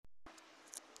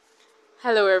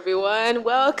Hello, everyone.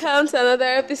 Welcome to another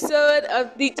episode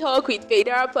of the Talk with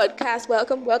Faidara podcast.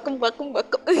 Welcome.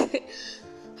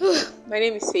 My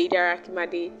name is Faidara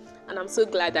Akimade, and I'm so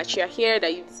glad that you're here,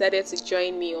 that you decided to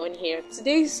join me on here.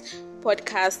 Today's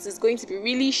podcast is going to be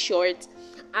really short,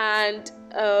 and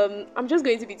I'm just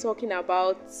going to be talking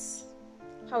about,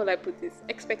 how would I put this,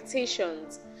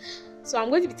 expectations. So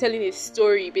I'm going to be telling a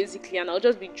story, basically, and I'll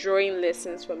just be drawing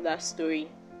lessons from that story.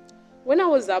 When I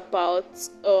was about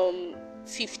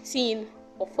 15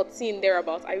 or 14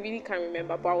 thereabouts, I really can't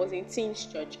remember, but I was in teens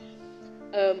church.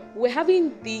 We're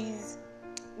having these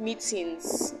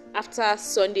meetings after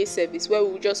Sunday service where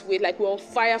we'll just wait, like we're on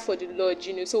fire for the Lord,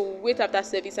 so we'll wait after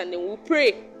service and then we'll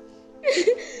pray.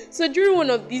 So during one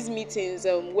of these meetings,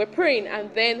 we're praying, and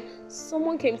then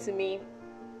someone came to me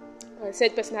and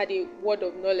said the person had a word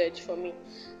of knowledge for me,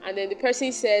 and then the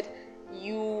person said,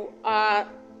 "You are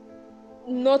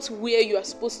not where you are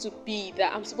supposed to be,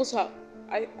 that I was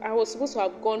supposed to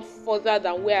have gone further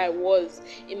than where I was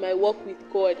in my walk with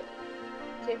God."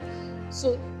 Okay,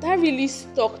 so that really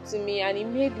stuck to me, and it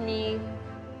made me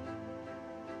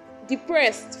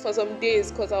depressed for some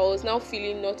days, because I was now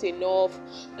feeling not enough,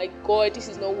 like, God, this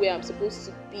is not where I'm supposed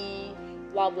to be,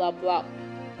 blah blah blah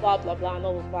blah blah blah and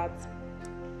all of that.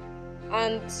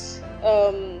 And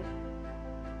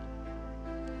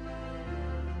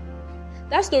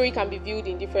that story can be viewed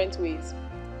in different ways,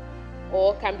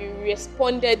 or can be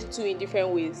responded to in different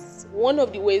ways. One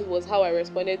of the ways was how I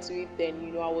responded to it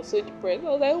then. I was so depressed. I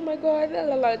was like, oh my God, this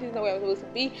is not where I'm supposed to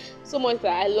be. So much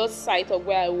that I lost sight of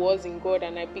where I was in God,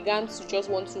 and I began to just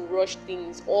want to rush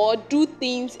things or do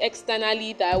things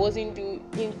externally that I wasn't doing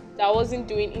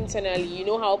internally. You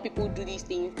know how people do these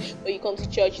things, where you come to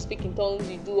church, you speak in tongues,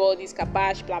 you do all this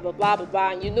kabash, blah blah blah blah blah,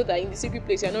 and you know that in the secret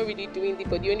place you're not really doing it,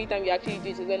 but the only time you actually do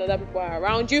it is when other people are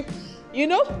around you. You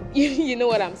know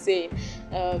what I'm saying.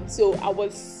 So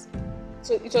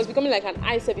it was becoming like an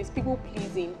eye service, people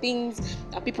pleasing, things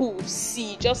that people would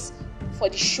see just for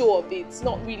the show of it,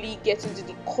 not really getting to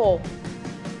the core,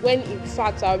 when in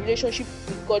fact our relationship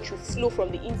with God should flow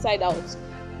from the inside out.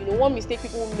 One mistake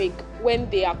people make when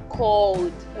they are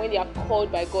called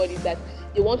by God is that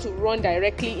they want to run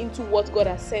directly into what God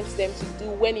has sent them to do,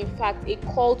 when in fact a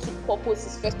call to purpose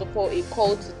is first of all a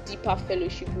call to deeper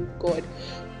fellowship with God.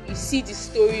 You see the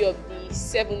story of the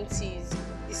 70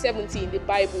 in the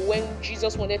Bible, when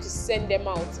Jesus wanted to send them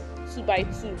out 2 by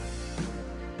 2.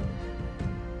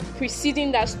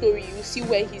 Preceding that story, you see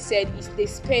where he said they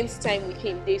spent time with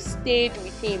him, they stayed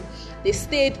with him, they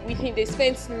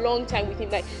spent long time with him.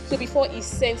 Like, so before he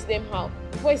sent them out,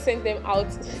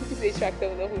 this tractor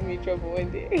will not put me in trouble one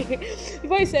day.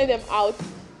 Before he sent them out,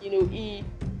 he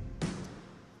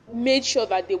made sure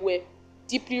that they were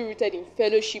deeply rooted in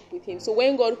fellowship with him. So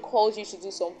when God calls you to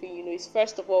do something, it's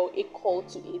first of all a call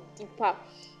to a deeper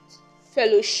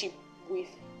fellowship with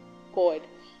God.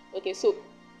 Okay, so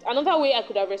another way I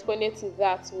could have responded to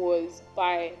that was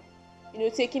by,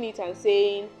 taking it and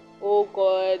saying, "Oh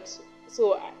God,"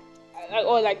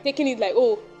 or like taking it like,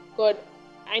 "Oh God,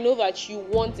 I know that you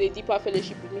want a deeper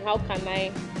fellowship with me. How can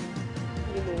I,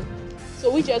 So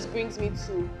which just brings me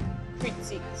to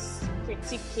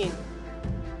critiquing.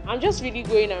 I'm just really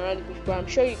going around the bush, but I'm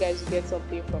sure you guys will get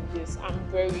something from this. I'm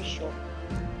very sure.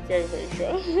 Very, very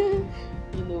sure.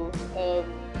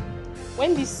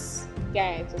 When this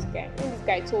guy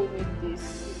told me this,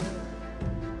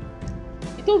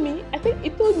 he told me,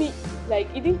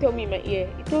 like, he didn't tell me in my ear,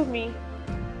 he told me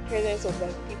presence of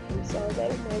like people. So I was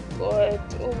like,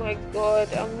 oh my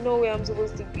God, I'm not where I'm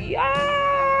supposed to be.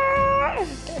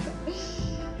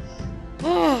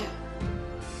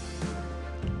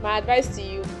 My advice to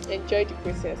you, enjoy the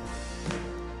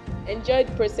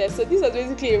process. So this was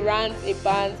basically a rant, a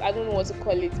bant, I don't know what to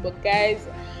call it, but guys,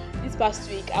 this past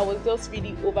week I was just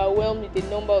really overwhelmed with the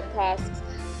number of tasks.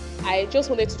 I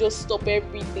just wanted to just stop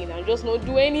everything and just not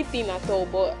do anything at all,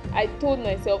 but I told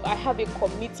myself I have a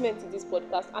commitment to this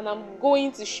podcast, and I'm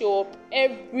going to show up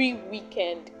every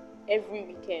weekend,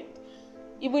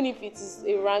 even if it is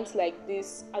a rant like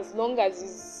this, as long as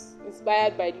it's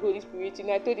inspired by the Holy Spirit.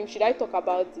 I told him, should I talk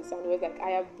about this? And he was like,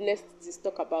 I have blessed this,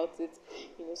 talk about it.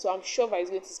 So I'm sure that he's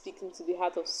going to speak into the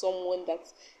heart of someone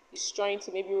that is trying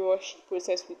to maybe rush the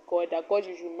process with God, that God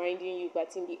is reminding you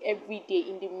that in the everyday,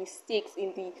 in the mistakes,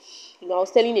 in the, I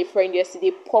was telling a friend yesterday,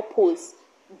 purpose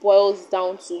boils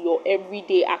down to your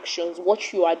everyday actions,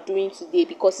 what you are doing today,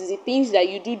 because it's the things that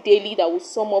you do daily that will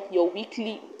sum up your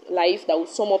weekly life, that will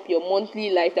sum up your monthly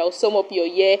life, that will sum up your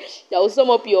year, that will sum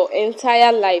up your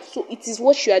entire life. So it is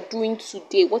what you are doing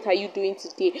today. What are you doing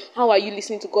today? How are you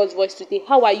listening to God's voice today?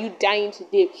 How are you dying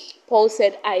today? Paul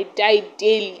said, I die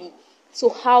daily. So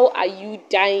how are you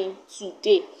dying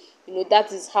today?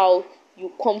 That is how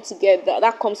you come together.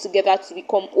 That comes together to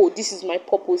become, oh, this is my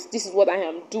purpose. This is what I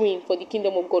am doing for the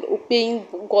kingdom of God, obeying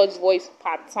God's voice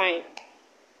part-time.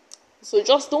 So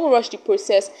just don't rush the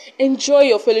process. Enjoy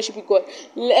your fellowship with God.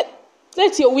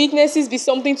 Let your weaknesses be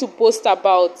something to boast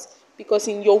about, because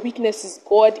in your weaknesses,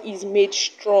 God is made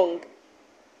strong.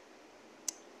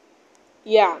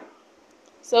 Yeah.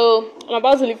 So I'm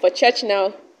about to leave for church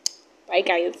now. Bye,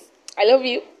 guys. I love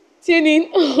you. Tune in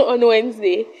on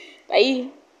Wednesday. Bye.